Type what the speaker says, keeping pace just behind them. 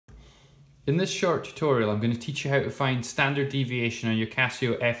In this short tutorial, I'm going to teach you how to find standard deviation on your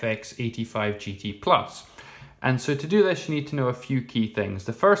Casio FX-85GT Plus. And so to do this, you need to know a few key things.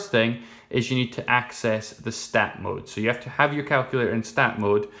 The first thing is you need to access the stat mode. So you have to have your calculator in stat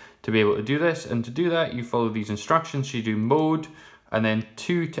mode to be able to do this. And to do that, you follow these instructions. You do mode and then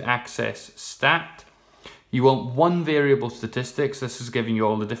 2 to access stat. You want one variable statistics. This is giving you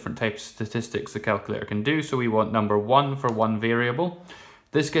all the different types of statistics the calculator can do. So we want number 1 for one variable.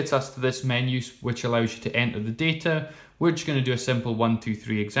 This gets us to this menu, which allows you to enter the data. We're just going to do a simple 1, 2,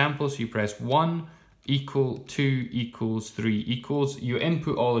 3 example. So you press 1 equal 2 equals 3 equals. You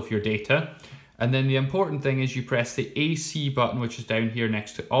input all of your data. And then the important thing is you press the AC button, which is down here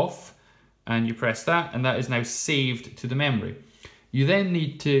next to off. And you press that, and that is now saved to the memory. You then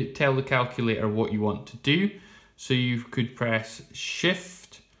need to tell the calculator what you want to do. So you could press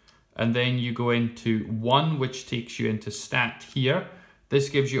Shift, and then you go into 1, which takes you into stat here. This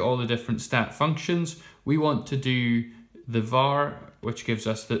gives you all the different stat functions. We want to do the var, which gives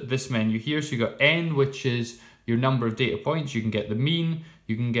us this menu here. So you got n, which is your number of data points. You can get the mean,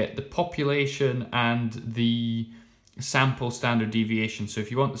 you can get the population, and the sample standard deviation. So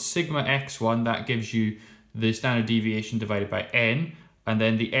if you want the sigma x1, that gives you the standard deviation divided by n, and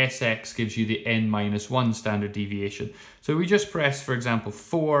then the SX gives you the n-1 standard deviation. So we just press, for example,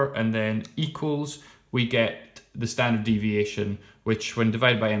 4 and then equals, we get the standard deviation, which when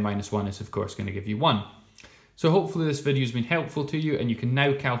divided by n-1 is of course going to give you 1. So hopefully this video has been helpful to you and you can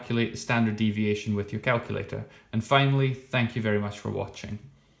now calculate the standard deviation with your calculator. And finally, thank you very much for watching.